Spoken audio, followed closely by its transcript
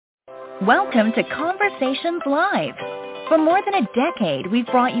Welcome to Conversations Live. For more than a decade, we've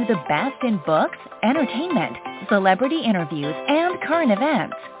brought you the best in books, entertainment, celebrity interviews, and current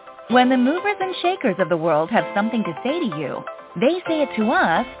events. When the movers and shakers of the world have something to say to you, they say it to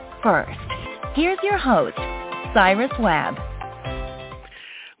us first. Here's your host, Cyrus Webb.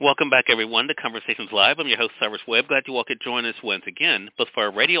 Welcome back, everyone, to Conversations Live. I'm your host, Cyrus Webb. Glad you all could join us once again, both for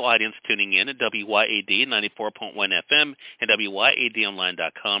our radio audience tuning in at WYAD 94.1 FM and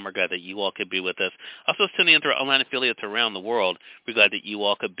WYADonline.com. We're glad that you all could be with us. Also, tuning in through our online affiliates around the world, we're glad that you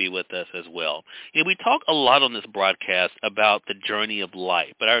all could be with us as well. You know, we talk a lot on this broadcast about the journey of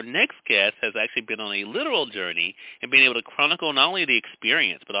life, but our next guest has actually been on a literal journey and being able to chronicle not only the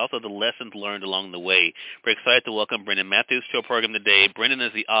experience, but also the lessons learned along the way. We're excited to welcome Brennen Matthews to our program today. Brennen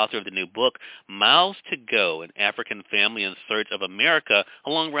is the author of the new book, Miles to Go, An African Family in Search of America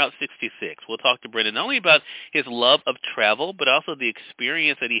Along Route 66. We'll talk to Brennen not only about his love of travel, but also the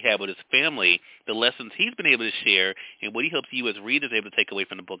experience that he had with his family, the lessons he's been able to share, and what he hopes you as readers are able to take away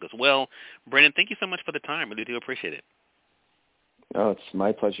from the book as well. Brennen, thank you so much for the time. Really do appreciate it. Oh, it's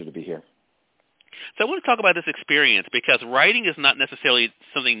my pleasure to be here. So I want to talk about this experience because writing is not necessarily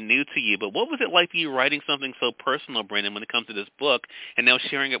something new to you, but what was it like for you writing something so personal, Brennen, when it comes to this book and now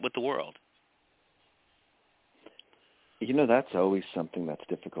sharing it with the world? You know, that's always something that's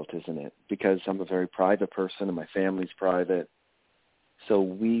difficult, isn't it? Because I'm a very private person and my family's private. So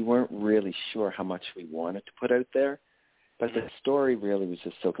we weren't really sure how much we wanted to put out there. But the story really was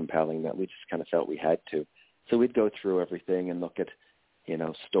just so compelling that we just kind of felt we had to. So we'd go through everything and look at, you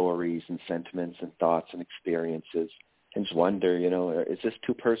know, stories and sentiments and thoughts and experiences and just wonder, you know, is this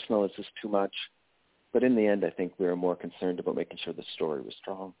too personal? Is this too much? But in the end, I think we were more concerned about making sure the story was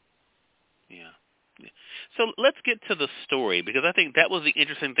strong. Yeah. So let's get to the story, because I think that was the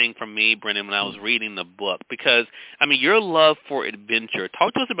interesting thing for me, Brennen, when I was reading the book, because, I mean, your love for adventure.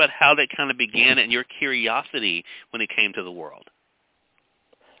 Talk to us about how that kind of began and your curiosity when it came to the world.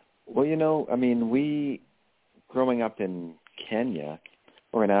 Well, you know, I mean, growing up in Kenya,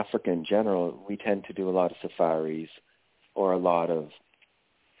 or in Africa in general, we tend to do a lot of safaris or a lot of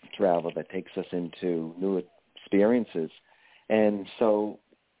travel that takes us into new experiences. And so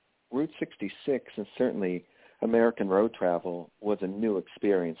Route 66 and certainly American road travel was a new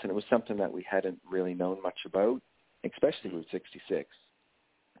experience, and it was something that we hadn't really known much about, especially Route 66.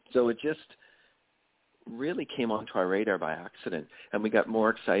 So it just really came onto our radar by accident, and we got more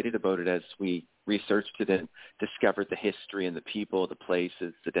excited about it as we researched it and discovered the history and the people, the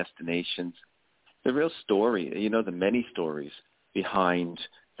places, the destinations, the real story, you know, the many stories behind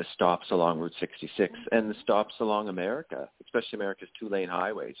the stops along Route 66 and the stops along America, especially America's two-lane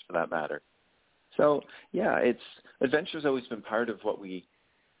highways for that matter. So, yeah, adventure's always been part of what we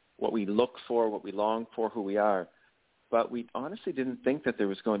look for, what we long for, who we are. But we honestly didn't think that there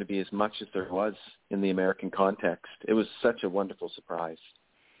was going to be as much as there was in the American context. It was such a wonderful surprise.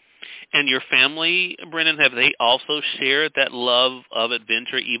 And your family, Brennen, have they also shared that love of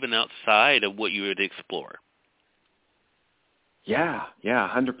adventure even outside of what you would explore? Yeah,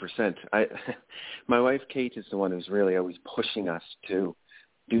 100%. My wife, Kate, is the one who's really always pushing us to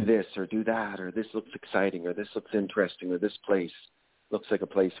do this or do that, or this looks exciting, or this looks interesting, or this place looks like a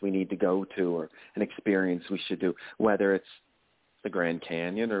place we need to go to, or an experience we should do, whether it's the Grand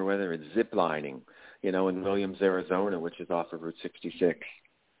Canyon or whether it's zip lining, you know, in Williams, Arizona, which is off of Route 66,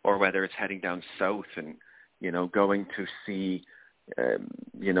 or whether it's heading down south and, you know, going to see,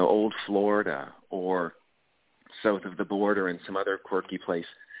 you know, old Florida or south of the border in some other quirky place.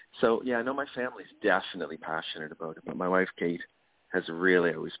 So, yeah, I know my family's definitely passionate about it, but my wife, Kate, has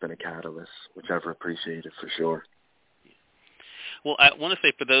really always been a catalyst, which I've appreciated for sure. Well, I want to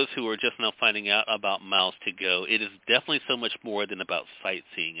say for those who are just now finding out about Miles to Go, it is definitely so much more than about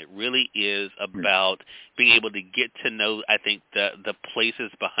sightseeing. It really is about being able to get to know, I think, the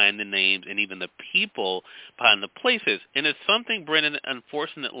places behind the names and even the people behind the places. And it's something, Brennen,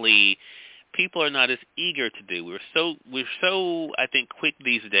 unfortunately, people are not as eager to do. We're so I think, quick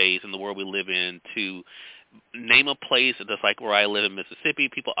these days in the world we live in to name a place, just like where I live in Mississippi,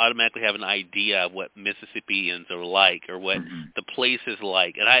 people automatically have an idea of what Mississippians are like or what the place is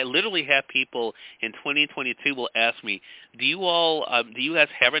like. And I literally have people in 2022 will ask me, do you guys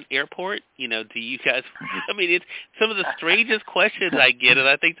have an airport? You know, do you guys, I mean, it's some of the strangest questions I get, and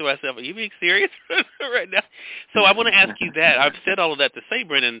I think to myself, are you being serious right now? So I want to ask you that. I've said all of that to say,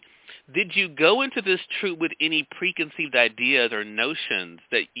 Brennen, did you go into this trip with any preconceived ideas or notions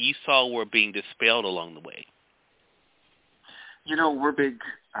that you saw were being dispelled along the way? You know, we're big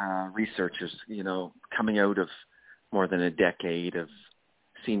researchers, you know, coming out of more than a decade of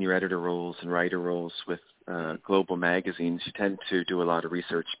senior editor roles and writer roles with global magazines, you tend to do a lot of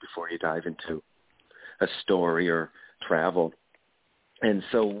research before you dive into a story or travel. And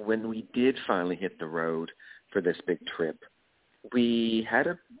so when we did finally hit the road for this big trip, we had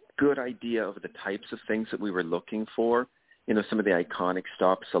a good idea of the types of things that we were looking for, some of the iconic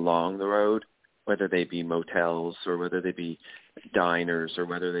stops along the road, whether they be motels or whether they be diners or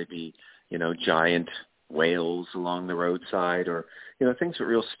whether they be, giant whales along the roadside or, things with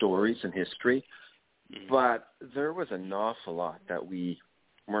real stories and history. But there was an awful lot that we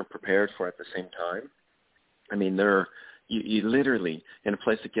weren't prepared for at the same time. I mean, you literally, in a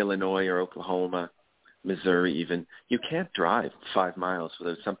place like Illinois or Oklahoma, Missouri even, you can't drive 5 miles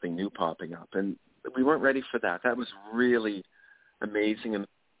without something new popping up. And we weren't ready for that. That was really amazing. And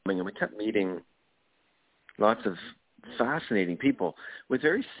we kept meeting lots of fascinating people with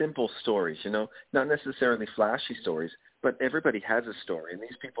very simple stories, not necessarily flashy stories, but everybody has a story. And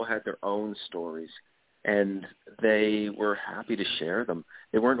these people had their own stories. And they were happy to share them.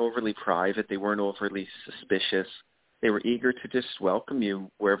 They weren't overly private. They weren't overly suspicious. They were eager to just welcome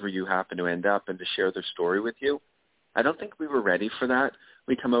you wherever you happen to end up and to share their story with you. I don't think we were ready for that.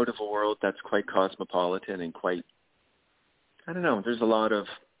 We come out of a world that's quite cosmopolitan and quite, I don't know, there's a lot of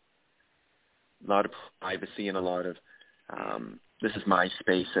privacy and a lot of, this is my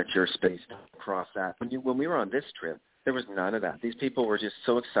space, that's your space, don't cross that. When we were on this trip, there was none of that. These people were just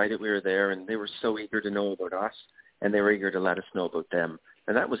so excited we were there, and they were so eager to know about us, and they were eager to let us know about them.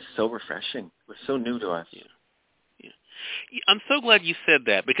 And that was so refreshing. It was so new to us. Yeah. I'm so glad you said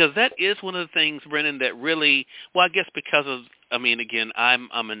that, because that is one of the things, Brennen, that really, well, I guess because of, again, I'm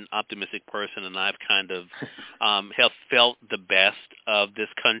an optimistic person, and I've kind of have felt the best of this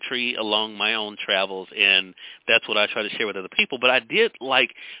country along my own travels, and that's what I try to share with other people. But I did like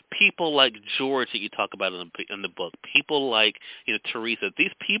people like George that you talk about in the book, people like Teresa,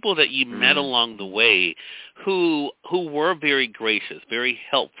 these people that you met along the way who were very gracious, very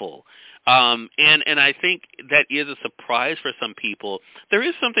helpful. And I think that is a surprise for some people. There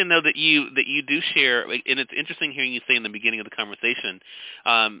is something though that you do share, and it's interesting hearing you say in the beginning of the conversation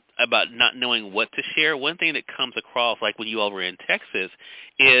about not knowing what to share. One thing that comes across, like when you all were in Texas,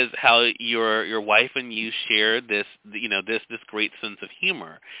 is how your wife and you shared this great sense of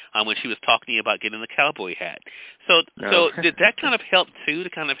humor when she was talking to you about getting the cowboy hat. So did that kind of help too, to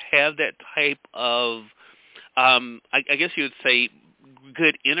kind of have that type of I guess you would say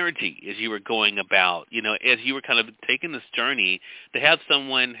good energy as you were going about, as you were kind of taking this journey, to have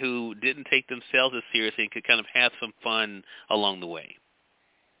someone who didn't take themselves as seriously and could kind of have some fun along the way?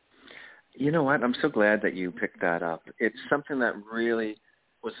 You know what? I'm so glad that you picked that up. It's something that really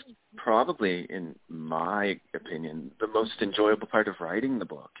was probably, in my opinion, the most enjoyable part of writing the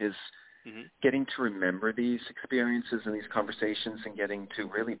book is getting to remember these experiences and these conversations and getting to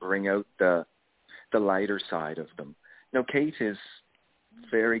really bring out the lighter side of them. Now, Kate is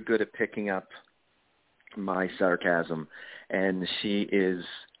very good at picking up my sarcasm, and she is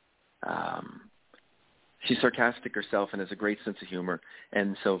she's sarcastic herself and has a great sense of humor.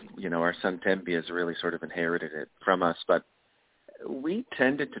 And so, our son Tempe has really sort of inherited it from us. But we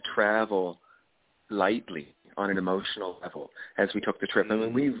tended to travel lightly on an emotional level as we took the trip. I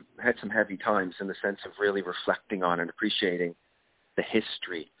mean, we've had some heavy times in the sense of really reflecting on and appreciating the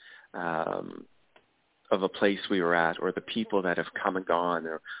history of a place we were at, or the people that have come and gone,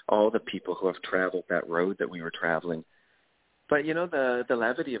 or all the people who have traveled that road that we were traveling. But, the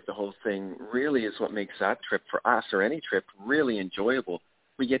levity of the whole thing really is what makes that trip for us, or any trip, really enjoyable.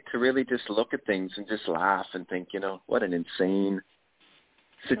 We get to really just look at things and just laugh and think, what an insane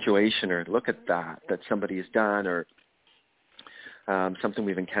situation, or look at that somebody has done, or something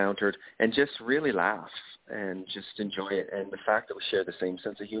we've encountered, and just really laugh and just enjoy it. And the fact that we share the same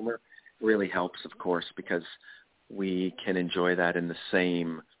sense of humor really helps, of course, because we can enjoy that in the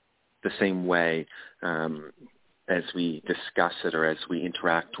same way as we discuss it, or as we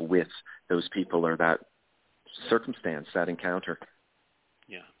interact with those people or that circumstance, that encounter.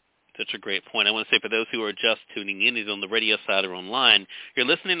 Yeah, such a great point. I want to say, for those who are just tuning in, either on the radio side or online, you're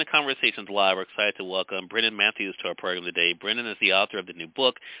listening to Conversations Live. We're excited to welcome Brennen Matthews to our program today. Brennen is the author of the new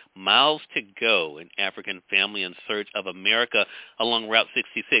book, Miles to Go, An African Family in Search of America Along Route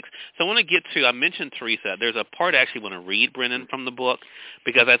 66. So I want to get to, I mentioned Teresa. There's a part I actually want to read, Brennen, from the book,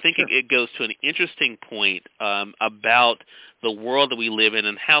 because I think it goes to an interesting point about the world that we live in,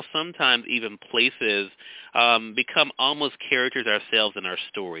 and how sometimes even places become almost characters ourselves in our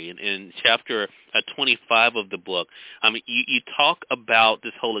story. In chapter 25 of the book. You talk about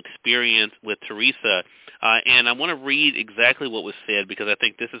this whole experience with Teresa, and I want to read exactly what was said because I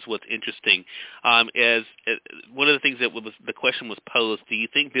think this is what's interesting. As one of the things that the question was posed, do you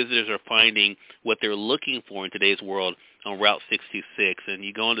think visitors are finding what they're looking for in today's world on Route 66? And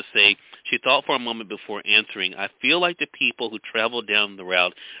you go on to say, she thought for a moment before answering, I feel like the people who travel down the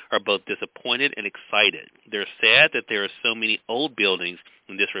route are both disappointed and excited. They're sad that there are so many old buildings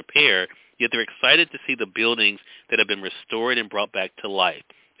in disrepair, yet they're excited to see the buildings that have been restored and brought back to life.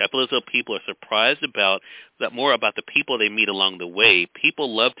 I feel as though people are surprised more about the people they meet along the way.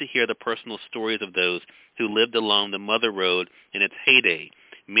 People love to hear the personal stories of those who lived along the Mother Road in its heyday.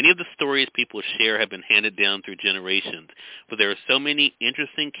 Many of the stories people share have been handed down through generations, but there are so many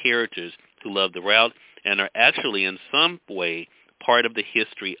interesting characters who love the route and are actually in some way part of the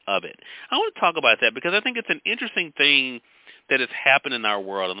history of it. I want to talk about that because I think it's an interesting thing that has happened in our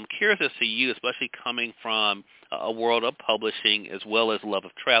world, and I'm curious as to you, especially coming from a world of publishing as well as love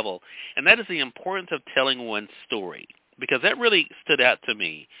of travel, and that is the importance of telling one's story, because that really stood out to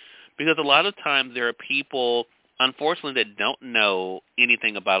me, because a lot of times there are people, unfortunately, that don't know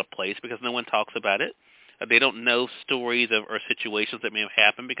anything about a place because no one talks about it. They don't know stories or situations that may have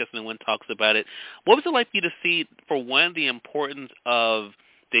happened because no one talks about it. What was it like for you to see, for one, the importance of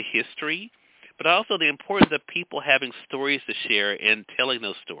the history, but also the importance of people having stories to share and telling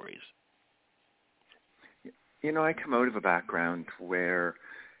those stories? You know, I come out of a background where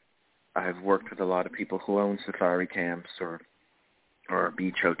I've worked with a lot of people who own safari camps or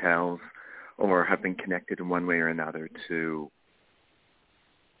beach hotels or have been connected in one way or another to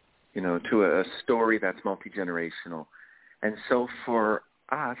a story that's multi-generational. And so for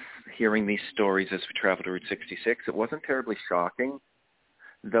us, hearing these stories as we traveled to Route 66, it wasn't terribly shocking,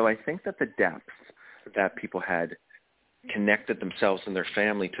 though I think that the depth that people had connected themselves and their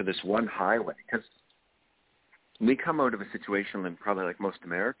family to this one highway, because we come out of a situation, and probably like most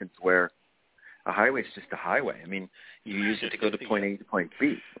Americans, where a highway is just a highway. I mean, you use it to go to point A to point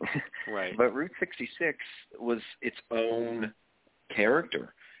B. Right. But Route 66 was its own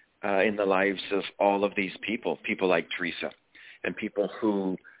character in the lives of all of these people like Teresa, and people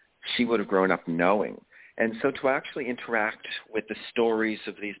who she would have grown up knowing. And so to actually interact with the stories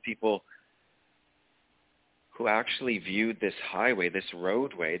of these people who actually viewed this highway, this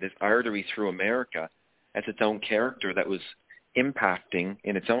roadway, this artery through America as its own character that was impacting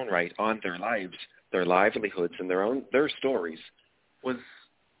in its own right on their lives, their livelihoods, and their stories was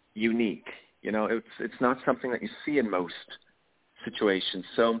unique. You know, it's not something that you see in most situations.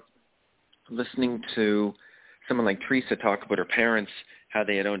 So listening to someone like Teresa talk about her parents, how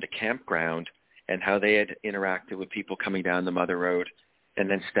they had owned a campground and how they had interacted with people coming down the Mother Road and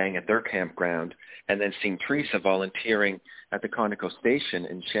then staying at their campground, and then seeing Teresa volunteering at the Conoco Station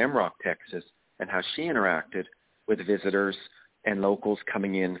in Shamrock, Texas, and how she interacted with visitors and locals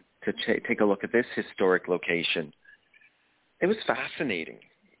coming in to take a look at this historic location. It was fascinating.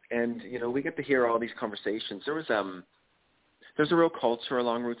 And, you know, we get to hear all these conversations. There's a real culture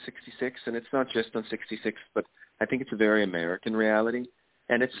along Route 66, and it's not just on 66, but I think it's a very American reality.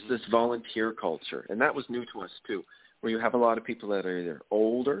 And it's this volunteer culture. And that was new to us, too, where you have a lot of people that are either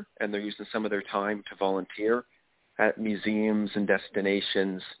older and they're using some of their time to volunteer at museums and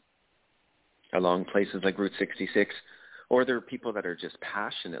destinations along places like Route 66, or there are people that are just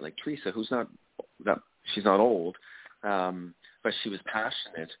passionate, like Teresa, she's not old, but she was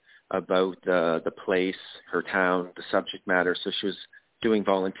passionate about the place, her town, the subject matter. So she was doing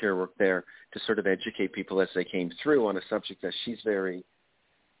volunteer work there to sort of educate people as they came through on a subject that she's very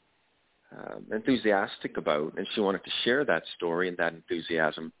enthusiastic about, and she wanted to share that story and that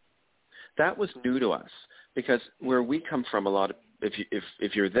enthusiasm. That was new to us because where we come from, a lot of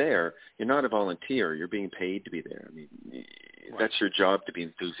if you're there, you're not a volunteer. You're being paid to be there. I mean, that's your job, to be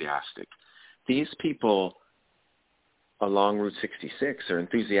enthusiastic. These people along Route 66 are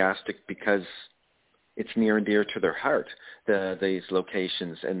enthusiastic because it's near and dear to their heart, these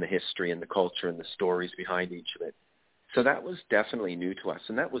locations and the history and the culture and the stories behind each of it. So that was definitely new to us,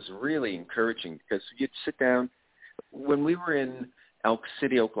 and that was really encouraging because you'd sit down. When we were in Elk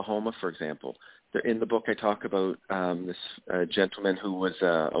City, Oklahoma, for example, in the book I talk about this gentleman who was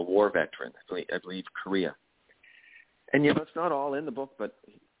a war veteran, I believe Korea. And, you know, it's not all in the book, but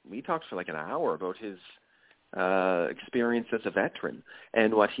we talked for like an hour about his experience as a veteran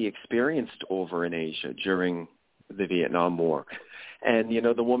and what he experienced over in Asia during the Vietnam War. And, you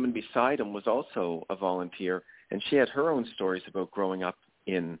know, the woman beside him was also a volunteer, and she had her own stories about growing up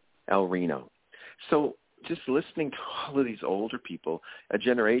in El Reno. So just listening to all of these older people, a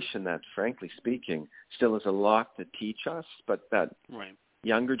generation that, frankly speaking, still has a lot to teach us, but that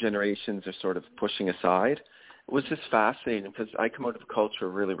younger generations are sort of pushing aside. It was just fascinating because I come out of a culture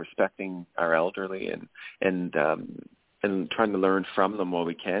of really respecting our elderly and trying to learn from them while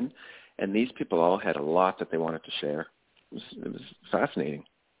we can. And these people all had a lot that they wanted to share. It was fascinating.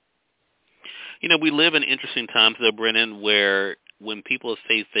 You know, we live in interesting times, though, Brennen, where when people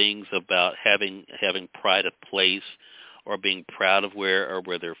say things about having pride of place or being proud of where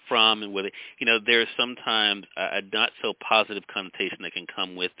they're from, and whether, you know, there's sometimes a not so positive connotation that can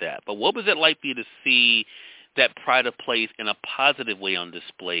come with that. But what was it like for you to see that pride of place in a positive way on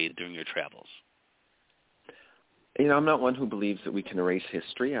display during your travels? You know, I'm not one who believes that we can erase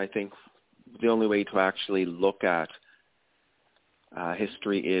history. I think the only way to actually look at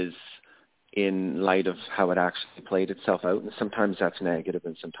history is in light of how it actually played itself out. And sometimes that's negative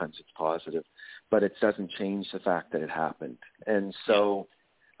and sometimes it's positive. But it doesn't change the fact that it happened. And so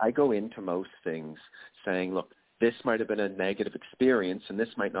I go into most things saying, look, this might have been a negative experience and this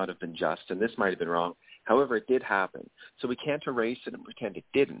might not have been just and this might have been wrong. However, it did happen. So we can't erase it and pretend it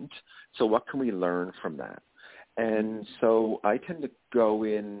didn't. So what can we learn from that? And so I tend to go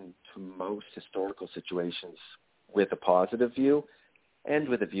into most historical situations with a positive view and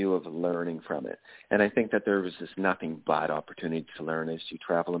with a view of learning from it. And I think that there was just nothing but opportunity to learn as you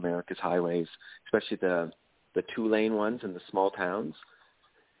travel America's highways, especially the two-lane ones in the small towns.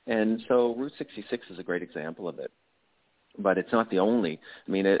 And so Route 66 is a great example of it. But it's not the only.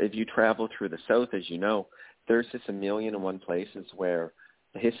 I mean, if you travel through the South, as you know, there's just 1,000,001 places where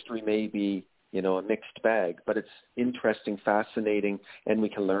the history may be, you know, a mixed bag, but it's interesting, fascinating, and we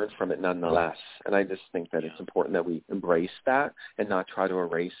can learn from it nonetheless. And I just think that it's important that we embrace that and not try to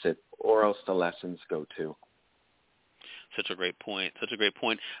erase it, or else the lessons go too. Such a great point. Such a great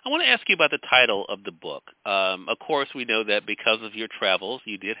point. I want to ask you about the title of the book. Of course, we know that because of your travels,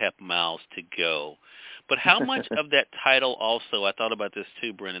 you did have miles to go. But how much of that title also, I thought about this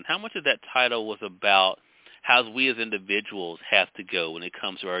too, Brennen, how much of that title was about how we as individuals have to go when it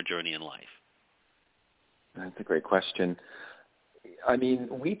comes to our journey in life? That's a great question. I mean,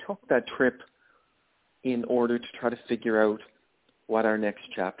 we took that trip in order to try to figure out what our next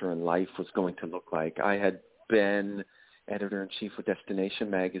chapter in life was going to look like. I had been editor-in-chief of Destination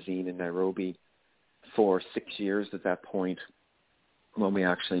magazine in Nairobi for 6 years at that point when we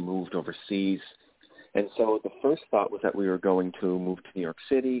actually moved overseas. And so the first thought was that we were going to move to New York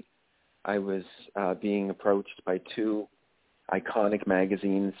City. I was being approached by two iconic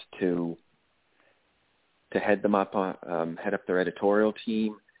magazines to head them up, head up their editorial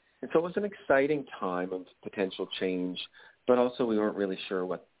team. And so it was an exciting time of potential change, but also we weren't really sure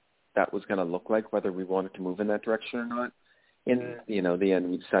what that was going to look like, whether we wanted to move in that direction or not. In, you know, the end,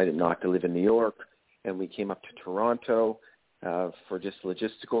 we decided not to live in New York, and we came up to Toronto for just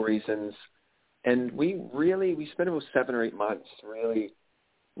logistical reasons. And we spent about 7 or 8 months really.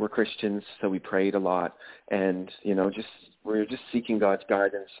 We're Christians, so we prayed a lot, and we were just seeking God's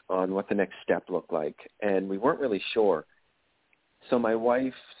guidance on what the next step looked like, and we weren't really sure. So my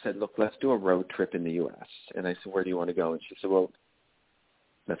wife said, "Look, let's do a road trip in the U.S." And I said, "Where do you want to go?" And she said, "Well,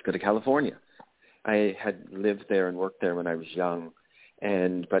 let's go to California." I had lived there and worked there when I was young,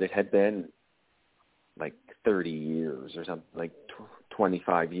 but it had been like 30 years or something, like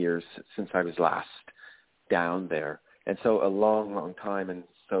 25 years since I was last down there. And so a long, long time. And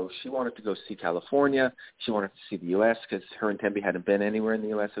so she wanted to go see California. She wanted to see the U.S. because her and Tembi hadn't been anywhere in the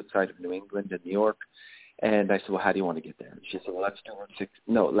U.S. outside of New England and New York. And I said, "Well, how do you want to get there?" And she said, "Well,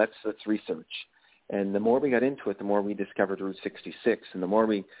 let's research." And the more we got into it, the more we discovered Route 66. And the more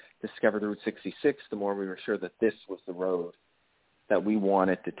we discovered Route 66, the more we were sure that this was the road that we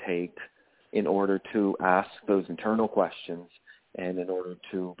wanted to take in order to ask those internal questions and in order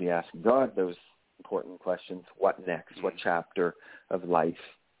to be asking God those important questions. What next? What chapter of life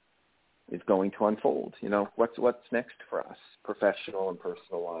is going to unfold? You know, what's next for us, professional and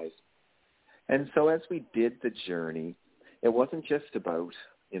personal wise? And so as we did the journey, it wasn't just about,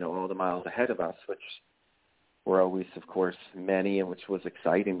 all the miles ahead of us, which were always, of course, many, and which was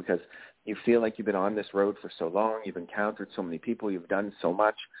exciting because you feel like you've been on this road for so long, you've encountered so many people, you've done so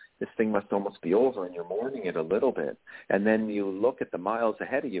much, this thing must almost be over, and you're mourning it a little bit. And then you look at the miles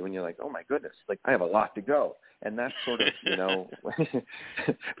ahead of you, and you're like, oh, my goodness, like I have a lot to go. And that's sort of,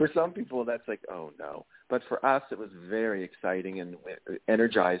 for some people, that's like, oh, no. But for us, it was very exciting, and it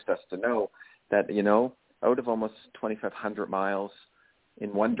energized us to know that, out of almost 2,500 miles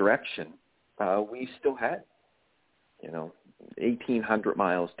in one direction, we still had, 1,800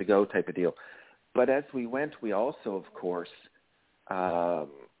 miles to go type of deal. But as we went, we also, of course,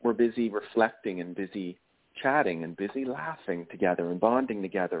 were busy reflecting and busy chatting and busy laughing together and bonding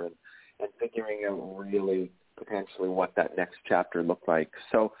together and figuring out really potentially what that next chapter looked like.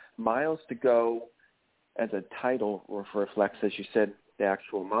 So Miles to Go as a title reflects, as you said, the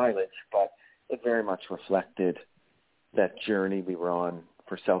actual mileage, but it very much reflected that journey we were on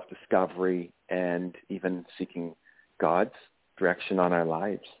for self-discovery and even seeking God's direction on our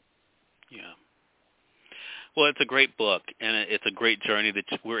lives. Yeah. Well, it's a great book, and it's a great journey that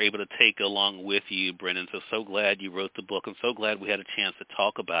we're able to take along with you, Brennen. So glad you wrote the book, and so glad we had a chance to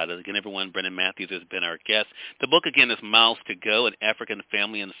talk about it. Again, everyone, Brennen Matthews has been our guest. The book, again, is Miles to Go, An African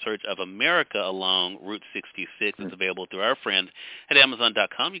Family in Search of America Along Route 66. It's available through our friends at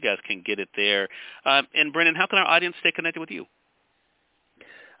Amazon.com. You guys can get it there. And, Brennen, how can our audience stay connected with you?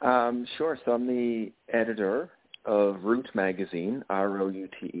 Sure. So I'm the editor of Route Magazine,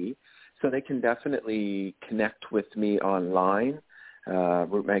 ROUTE. So they can definitely connect with me online,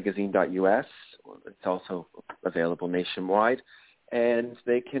 routemagazine.us. It's also available nationwide. And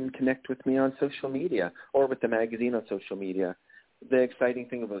they can connect with me on social media or with the magazine on social media. The exciting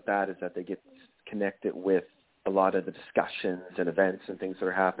thing about that is that they get connected with a lot of the discussions and events and things that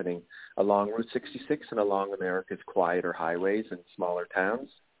are happening along Route 66 and along America's quieter highways and smaller towns.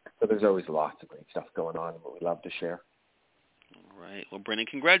 So there's always lots of great stuff going on and what we love to share. All right. Well, Brennen,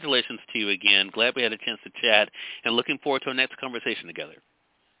 congratulations to you again. Glad we had a chance to chat, and looking forward to our next conversation together.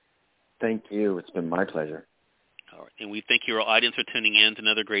 Thank you. It's been my pleasure. All right. And we thank your audience for tuning in to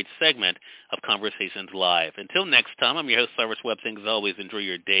another great segment of Conversations Live. Until next time, I'm your host, Cyrus Webb, saying as always, enjoy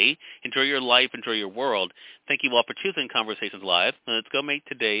your day, enjoy your life, enjoy your world. Thank you all for choosing Conversations Live. Let's go make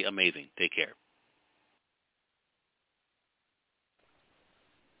today amazing. Take care.